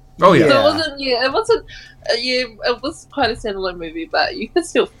there. Oh yeah. So it was quite a standalone movie, but you could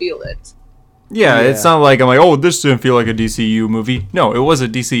still feel it. Yeah, it's not like I'm like, oh, this didn't feel like a DCU movie. No, it was a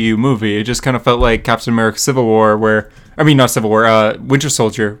DCU movie. It just kind of felt like Captain America: Civil War, Winter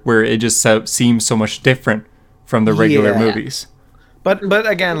Soldier, where it just seems so much different from the regular movies. But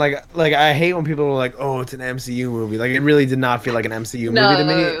again, like I hate when people are like, oh, it's an MCU movie. Like, it really did not feel like an MCU movie to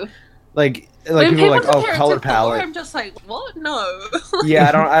me. Like people are like, oh, color palette. I'm just like, what? No.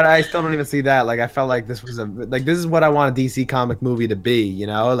 I still don't even see that. Like, I felt like this was this is what I want a DC comic movie to be. You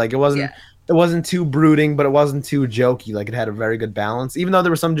know, like it wasn't too brooding, but it wasn't too jokey. Like, it had a very good balance. Even though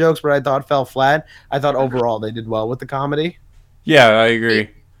there were some jokes where I thought fell flat, I thought overall they did well with the comedy. Yeah, I agree.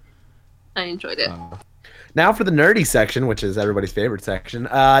 I enjoyed it. Now for the nerdy section, which is everybody's favorite section.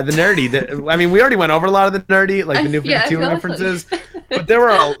 I mean, we already went over a lot of the nerdy, like the New 52 references. But there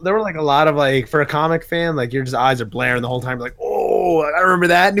were like a lot of, like, for a comic fan, like, your just eyes are blaring the whole time. Like, oh, I remember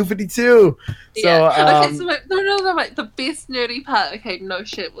that New 52. Yeah. So the best nerdy part. Okay, no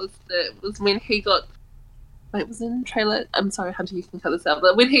shit, was when he got. Wait, was it in the trailer? I'm sorry, Hunter, you can cut this out.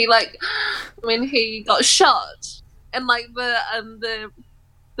 But when he got shot, and like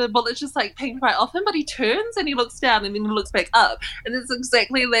the bullet just like pinged right off him, but he turns and he looks down and then he looks back up, and it's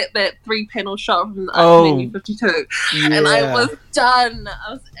exactly that 3-panel shot from Aquaman 52. And I was done.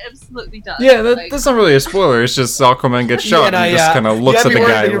 I was absolutely done. Yeah, that's not really a spoiler. It's just Aquaman gets shot and he just kind of looks at the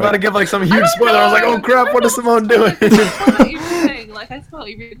guy. You're about to give like some huge spoiler. I was like, oh crap, what is Simone doing? I spoiled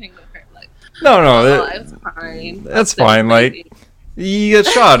everything. No, it's fine. That's fine. Like, he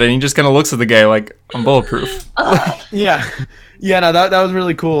gets shot and he just kind of looks at the guy like, I'm bulletproof. No, that was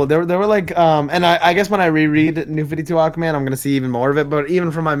really cool. There were like, and I guess when I reread New 52 Aquaman, I'm gonna see even more of it. But even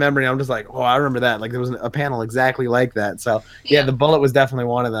from my memory, I'm just like, oh, I remember that. Like, there was a panel exactly like that. So the bullet was definitely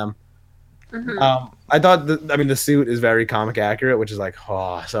one of them. Mm-hmm. I thought the suit is very comic accurate, which is like,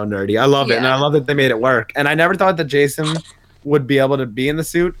 oh, so nerdy. I love it, and I love that they made it work. And I never thought that Jason would be able to be in the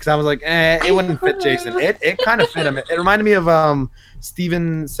suit, because I was like, it wouldn't fit Jason. It kind of fit him. It reminded me of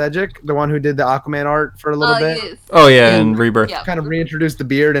Steven Sejic, the one who did the Aquaman art for a little bit. Yes. Oh yeah, and Rebirth. Yeah. Kind of reintroduced the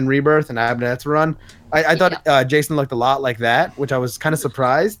beard in Rebirth and Abnett's run. I thought Jason looked a lot like that, which I was kind of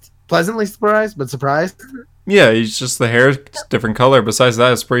surprised. Pleasantly surprised, but surprised. Yeah, he's just the hair different color. Besides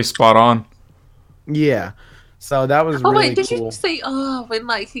that, it's pretty spot on. Yeah. So that was really wait, did cool. you see when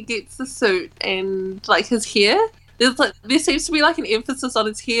like he gets the suit and like his hair? There seems to be like an emphasis on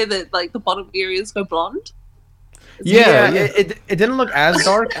his hair that like the bottom areas go blonde. Yeah. It didn't look as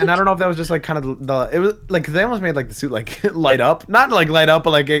dark, and I don't know if that was just like kind of it was like they almost made like the suit like light up, not like light up,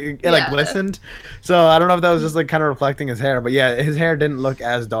 but like it like glistened. So I don't know if that was just like kind of reflecting his hair, but yeah, his hair didn't look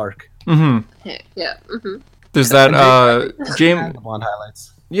as dark. Mm-hmm. Yeah. Mm-hmm. There's that James blonde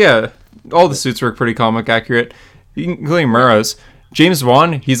highlights. Yeah, all the suits were pretty comic accurate, including Mura's. James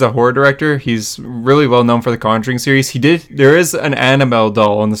Wan, he's a horror director. He's really well known for the Conjuring series. There is an Annabelle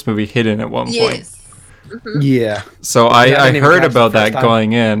doll in this movie hidden at one point. Mm-hmm. Yeah. So I heard about that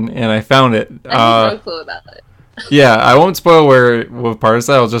going in, and I found it. I had no clue about it. Yeah, I won't spoil what part is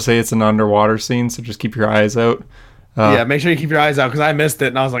that. I'll just say it's an underwater scene, so just keep your eyes out. Yeah, make sure you keep your eyes out, because I missed it,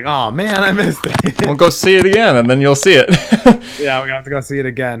 and I was like, oh man, I missed it. We'll go see it again, and then you'll see it. Yeah, we're going to have to go see it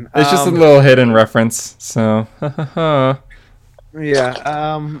again. It's just a little hidden reference, so...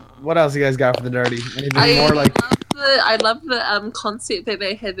 Yeah. What else you guys got for the nerdy? Anything more like? love the concept that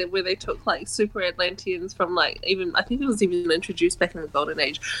they had where they took like super Atlanteans from like even I think it was even introduced back in the Golden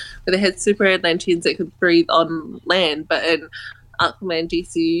Age, where they had super Atlanteans that could breathe on land, but in Aquaman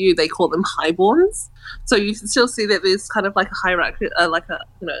DCU they call them highborns. So you can still see that there's kind of like a hierarchy,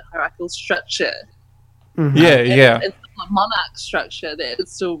 hierarchical structure. Mm-hmm. Yeah. It's a monarch structure that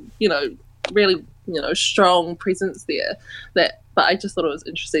is still really strong presence there. But I just thought it was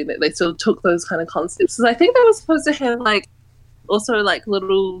interesting that they still took those kind of concepts, because I think they were supposed to have like also like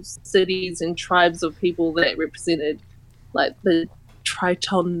little cities and tribes of people that represented like the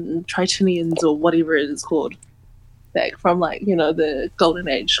Tritonians or whatever it is called, back from like the Golden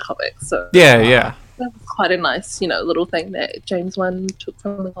Age comics. So yeah, that was quite a nice little thing that James Wan took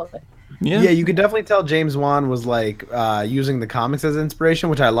from the comic. Yeah, you could definitely tell James Wan was like using the comics as inspiration,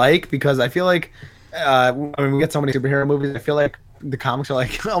 which I like, because I feel like we get so many superhero movies. I feel like the comics are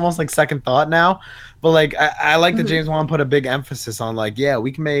like almost like second thought now. But like I like that James Wan put a big emphasis on like, yeah,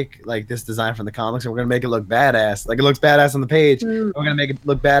 we can make like this design from the comics and we're gonna make it look badass. Like it looks badass on the page. We're gonna make it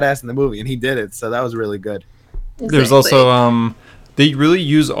look badass in the movie, and he did it. So that was really good. Exactly. There's also they really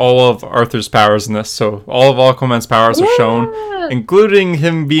use all of Arthur's powers in this. So all of Aquaman's powers are shown, including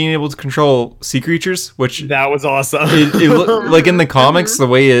him being able to control sea creatures, which that was awesome. Like in the comics, the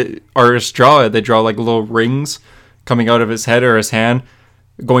way artists draw it, they draw like little rings coming out of his head or his hand,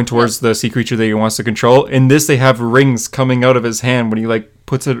 going towards the sea creature that he wants to control. In this, they have rings coming out of his hand when he like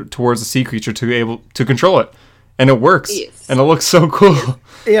puts it towards the sea creature to be able to control it, and it works. Yes. And it looks so cool.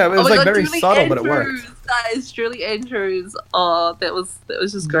 Yeah, it was like very subtle, but it worked. Guys, Julie Andrews. Oh, that was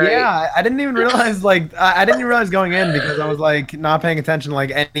just great. Yeah, I didn't even realize I didn't even realize going in, because I was like not paying attention to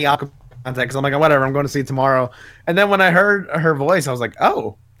like any Aquaman content, because I'm like, whatever, I'm going to see it tomorrow. And then when I heard her voice, I was like,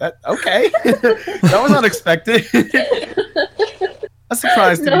 oh, that okay. That was unexpected. A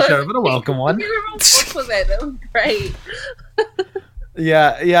surprise to be sure, but a welcome one. That was great.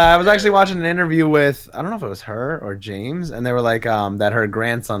 Yeah. I was actually watching an interview with, I don't know if it was her or James, and they were like that her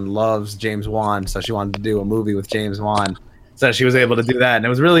grandson loves James Wan, so she wanted to do a movie with James Wan, so she was able to do that, and it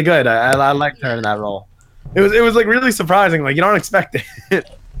was really good. I liked her in that role. It was like really surprising, like you don't expect it.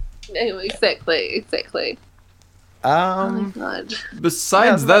 Exactly. Oh my God.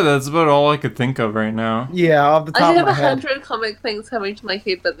 Besides that, that's about all I could think of right now. Yeah, off the top I have of my head. 100 comic things coming to my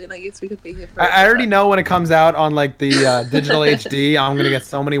head, but then I guess we could be here for I already know when it comes out on like the digital HD, I'm gonna get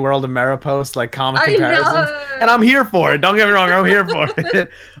so many WorldofMera posts, like comic comparisons, and I'm here for it. Don't get me wrong, I'm here for it.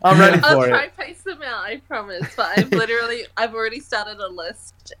 I'm ready for it. I'll try to pace them out, I promise. But I've already started a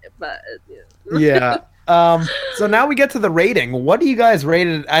list. But yeah. So now we get to the rating. What do you guys rate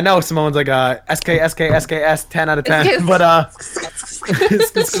it? I know Simone's like SKS 10 out of 10, but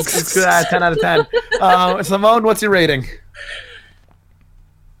 10 out of 10. Simone, what's your rating?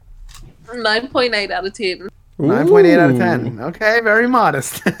 9.8 out of 10. 9.8 out of 10. Okay, very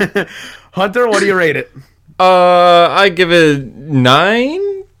modest. Hunter, what do you rate it? I give it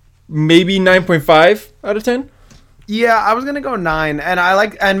 9, maybe 9.5 out of 10. Yeah, I was gonna go 9,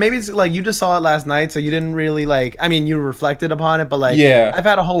 and maybe it's like you just saw it last night, so you didn't really like. I mean, you reflected upon it, but like, yeah, I've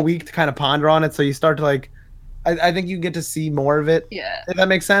had a whole week to kind of ponder on it, so you start to like. I think you get to see more of it. Yeah, if that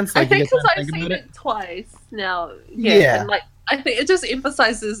makes sense. Like, I think because I've seen it twice now. Yeah, and like I think it just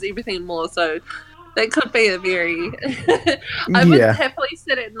emphasizes everything more. So that could be a very. I would happily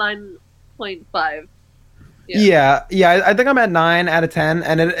sit at 9.5. Yeah, I think I'm at 9 out of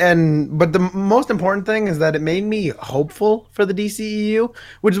 10, but the most important thing is that it made me hopeful for the DCEU,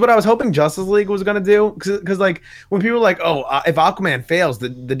 which is what I was hoping Justice League was gonna do. Because like when people are like, oh, if Aquaman fails, the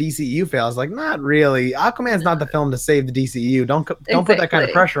DCEU fails. Like, not really. Aquaman's not the film to save the DCEU. Don't put that kind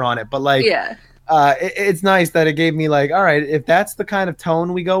of pressure on it. But like, it's nice that it gave me like, all right, if that's the kind of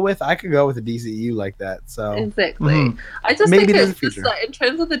tone we go with, I could go with a DCEU like that. So exactly. I just think it's just like, in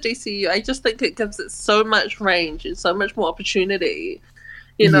terms of the DCEU, I just think it gives it so much range and so much more opportunity.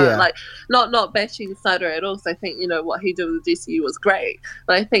 Like not bashing Snyder at all. So I think what he did with the DCU was great,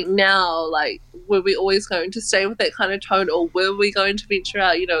 but I think now, like, were we always going to stay with that kind of tone, or were we going to venture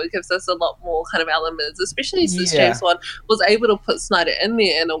out? It gives us a lot more kind of elements, especially since James Wan was able to put Snyder in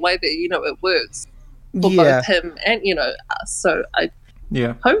there in a way that it works for both him and us. So I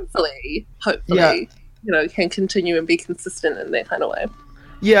hopefully can continue and be consistent in that kind of way.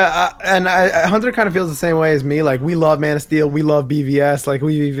 Yeah, and Hunter kind of feels the same way as me. Like, we love Man of Steel, we love BVS. Like,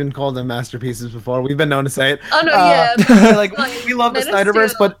 we've even called them masterpieces before. We've been known to say it. Oh no, yeah. Like, we love the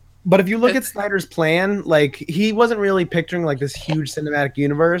Snyderverse, but if you look at Snyder's plan, like, he wasn't really picturing like this huge cinematic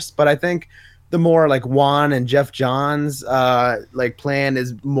universe. But I think the more like Juan and Jeff Johns like plan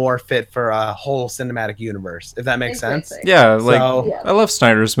is more fit for a whole cinematic universe, if that makes sense. Yeah, like I love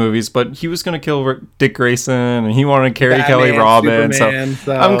Snyder's movies, but he was gonna kill Dick Grayson and he wanted to carry Kelly Robin, Superman,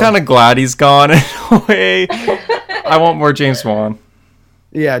 so I'm kind of glad he's gone in a way. I want more James Wan.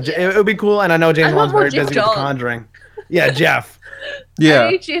 Yeah, it would be cool, and I know James Wan's very busy with The Conjuring. Yeah, Jeff. Yeah,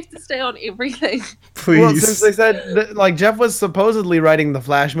 I need Jeff to stay on everything. Please. Well, since they said like Jeff was supposedly writing the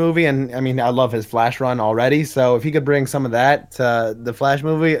Flash movie, and I mean I love his Flash run already. So if he could bring some of that to the Flash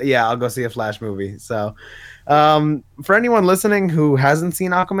movie, yeah, I'll go see a Flash movie. So, for anyone listening who hasn't seen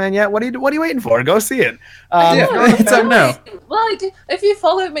Aquaman yet, what are you waiting for? Go see it. It's up now. Well, if you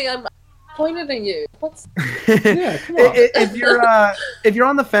follow me, I'm pointed at you. If you're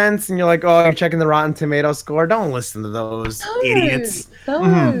on the fence and you're like, oh, you're checking the Rotten Tomatoes score, don't listen to those idiots.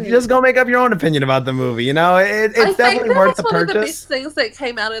 You just go make up your own opinion about the movie. You know, it's definitely worth the purchase. One of the best things that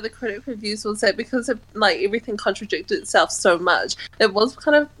came out of the critic reviews was that because of like everything contradicted itself so much, it was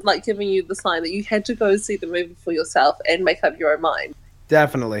kind of like giving you the sign that you had to go see the movie for yourself and make up your own mind.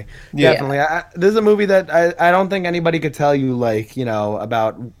 Definitely. This is a movie that I don't think anybody could tell you, like, you know,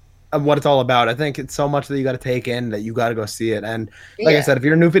 about what it's all about. I think it's so much that you got to take in that you got to go see it. And like I said, if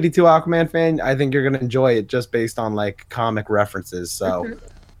you're a New 52 Aquaman fan, I think you're going to enjoy it just based on like comic references. So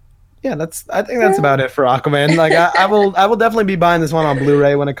yeah, I think that's about it for Aquaman. Like I will definitely be buying this one on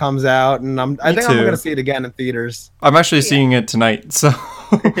Blu-ray when it comes out, and I think I'm going to see it again in theaters. I'm actually seeing it tonight, so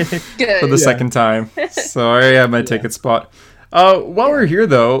for the second time. So I already have my ticket spot. While we're here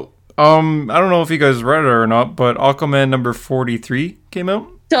though, I don't know if you guys read it or not, but Aquaman number 43 came out.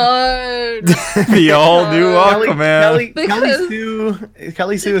 Don't. The all-new Aquaman.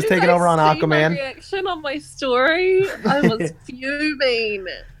 Kelly Sue is taking over on Aquaman. My reaction on my story, I was fuming.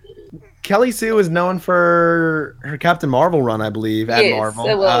 Kelly Sue is known for her Captain Marvel run, I believe, at Marvel.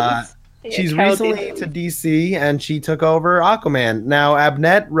 It was. She's recently to DC, and she took over Aquaman. Now,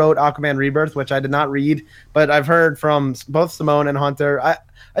 Abnett wrote Aquaman Rebirth, which I did not read, but I've heard from both Simone and Hunter.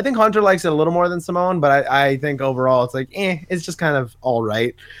 I think Hunter likes it a little more than Simone, but I think overall it's like, it's just kind of all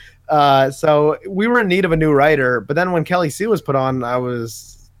right. So we were in need of a new writer, but then when Kelly Sue was put on, I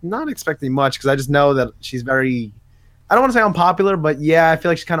was not expecting much because I just know that she's very, I don't want to say unpopular, but I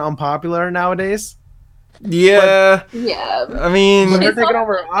feel like she's kind of unpopular nowadays. Yeah. I mean, her taking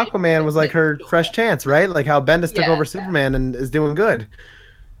over Aquaman was like her fresh chance, right? Like how Bendis took over Superman and is doing good.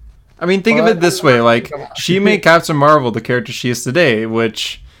 I mean, think of it this way, like, she made Captain Marvel the character she is today,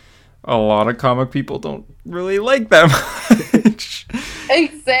 which a lot of comic people don't really like that much.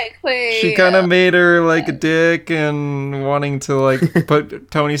 Exactly. She kind of made her, like, a dick and wanting to, like,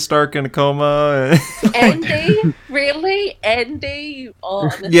 put Tony Stark in a coma. Andy? Really? Andy? Oh,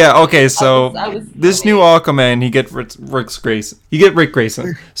 yeah, okay, so this new Aquaman, he get Rick Grayson. You get Rick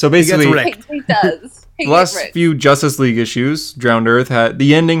Grayson. So basically... He does. The last few Justice League issues, Drowned Earth,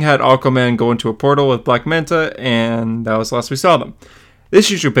 the ending had Aquaman go into a portal with Black Manta, and that was the last we saw them.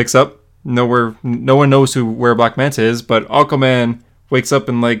 This issue picks up. No one knows where Black Manta is, but Aquaman wakes up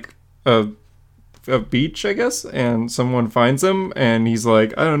in like a beach, I guess, and someone finds him, and he's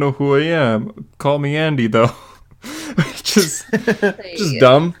like, I don't know who I am. Call me Andy, though. just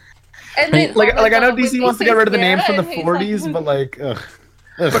dumb. And then, like I know DC wants to get rid of the names from the 40s, but like, ugh.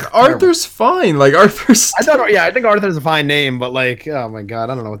 But Arthur's fine. Like Arthur's. I think Arthur's a fine name, but like, oh my god,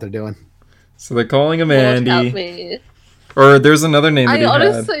 I don't know what they're doing. So they're calling him Andy. Or there's another name that he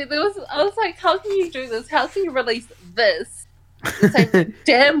honestly, I was like, how can you do this? How can you release this the same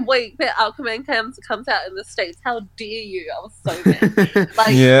damn week that Aquaman comes out in the States? How dare you? I was so mad.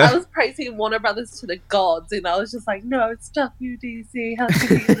 I was praising Warner Brothers to the gods, and I was just like, no, stop you, DC. How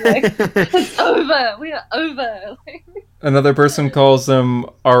can you? Like, it's over. We are over. Another person calls him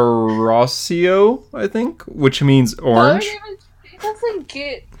Arrocio, I think, which means orange. He doesn't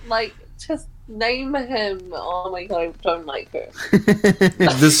get, like, just name him. Oh my god, I don't like her.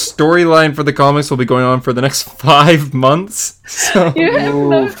 This storyline for the comics will be going on for the next 5 months. So. You have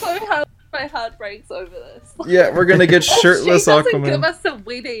no clue how my heart breaks over this. Yeah, we're gonna get shirtless Aquaman. If she doesn't give us a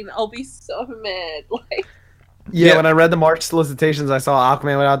wedding, I'll be so mad. Like. Yeah, when I read the March solicitations, I saw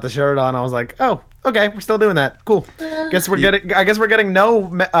Aquaman without the shirt on. I was like, oh, okay, we're still doing that. Cool. I guess we're getting no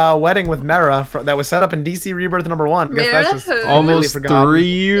wedding with Mera that was set up in DC Rebirth number 1. I guess that's just almost 3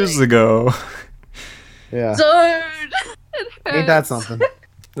 years ago. Yeah. Dude, ain't that something?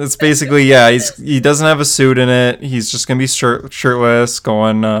 It's basically he doesn't have a suit in it. He's just gonna be shirtless,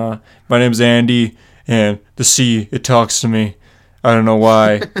 going, my name's Andy, and the sea, it talks to me. I don't know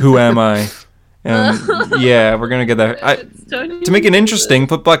why. Who am I? And we're gonna get that. To make it interesting,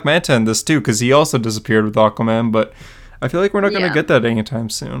 put Black Manta in this too, because he also disappeared with Aquaman. But I feel like we're not gonna get that anytime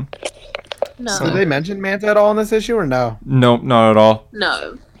soon. No. So, did they mention Manta at all in this issue or no? Nope, not at all.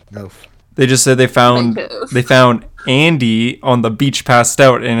 No. They just said they found Andy on the beach passed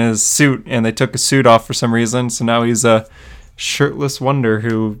out in his suit, and they took his suit off for some reason. So now he's a shirtless wonder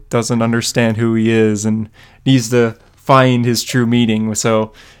who doesn't understand who he is and needs to find his true meaning.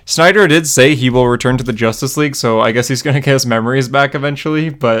 So Snyder did say he will return to the Justice League, so I guess he's going to get his memories back eventually,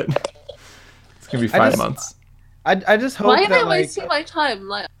 but it's going to be 5 months. I just hope Why that, am I wasting my time?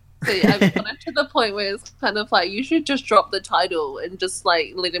 Like, see, I've gotten to the point where it's kind of like, you should just drop the title and just,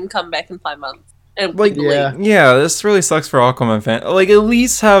 like, let him come back in 5 months. And yeah, this really sucks for Aquaman fans. Like, at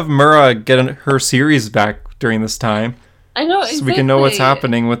least have Mera get her series back during this time. I know, exactly. So we can know what's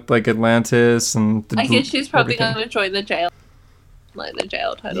happening with, like, Atlantis and... I guess she's probably going to join the jail. Like, the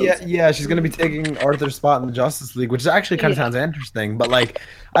jail titles. Yeah, she's going to be taking Arthur's spot in the Justice League, which actually kind of sounds interesting. But, like,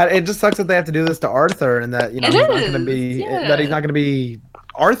 it just sucks that they have to do this to Arthur and that, he's not going to be... That he's not going to be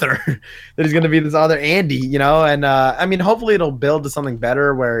Arthur. That he's going to be this other Andy, And, I mean, hopefully it'll build to something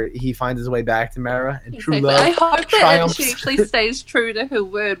better where he finds his way back to Mera and true love. I hope triumphs. that she actually stays true to her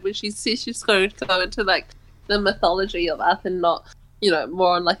word when she says she's going to go into, like, the mythology of Earth and not,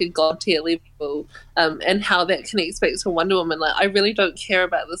 more on like a god tier level, and how that connects back to Wonder Woman. Like, I really don't care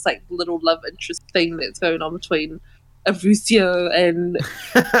about this like little love interest thing that's going on between Arusio and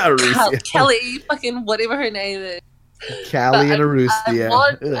Kelly, fucking whatever her name is. Callie and Arusio.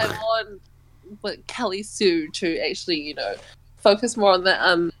 I want Kelly Sue to actually, focus more on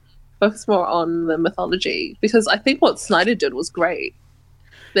the mythology, because I think what Snyder did was great.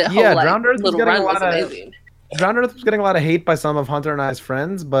 That whole Drowned Earth little run was amazing. Drowned Earth was getting a lot of hate by some of Hunter and I's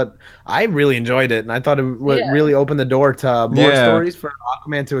friends, but I really enjoyed it, and I thought it would really open the door to more stories for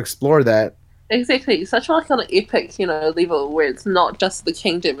Aquaman to explore that. Exactly, such like on an epic, level where it's not just the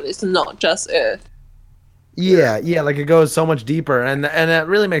kingdom and it's not just Earth. Yeah, like it goes so much deeper, and it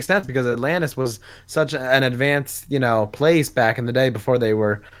really makes sense because Atlantis was such an advanced, place back in the day before they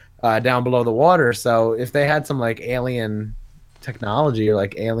were down below the water. So if they had some like alien technology or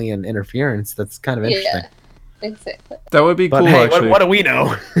like alien interference, that's kind of interesting. Yeah. Exactly. That would be cool. Hey, actually. What do we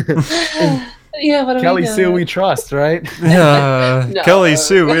know? Yeah, what do Kelly we know? Sue we trust, right? No. Kelly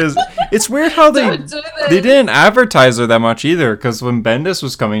Sue is. It's weird how they didn't advertise her that much either. Because when Bendis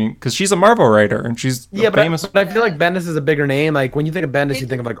was coming, because she's a Marvel writer and she's famous. But I feel like Bendis is a bigger name. Like when you think of Bendis, you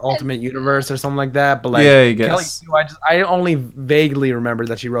think of like Ultimate Universe or something like that. But like Kelly Sue, I only vaguely remember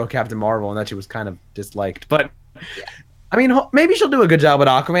that she wrote Captain Marvel and that she was kind of disliked. But I mean, maybe she'll do a good job with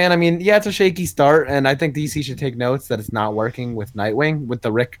Aquaman. I mean, it's a shaky start, and I think DC should take notes that it's not working with Nightwing, with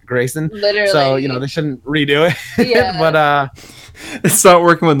the Rick Grayson. Literally. So, they shouldn't redo it. Yeah. But, it's not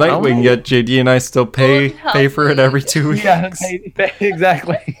working with Nightwing yet. JD and I still pay for it every 2 weeks. Yeah,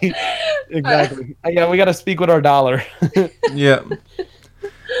 exactly. Exactly. Yeah, we got to speak with our dollar. Yeah.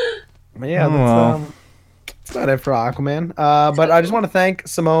 But yeah, that's not it for Aquaman. But I just want to thank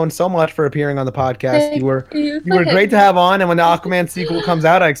Simone so much for appearing on the podcast. You were great to have on, and when the Aquaman sequel comes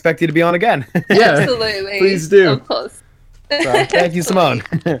out, I expect you to be on again. Yeah, absolutely. Please do. Of course. So, thank you, Simone.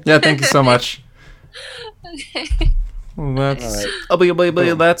 Yeah, thank you so much. Okay. Well,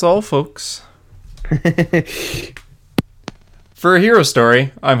 that's all, folks. For a hero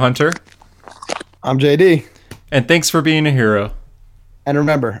story, I'm Hunter. I'm JD. And thanks for being a hero. And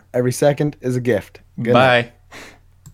remember, every second is a gift. Good night. Bye.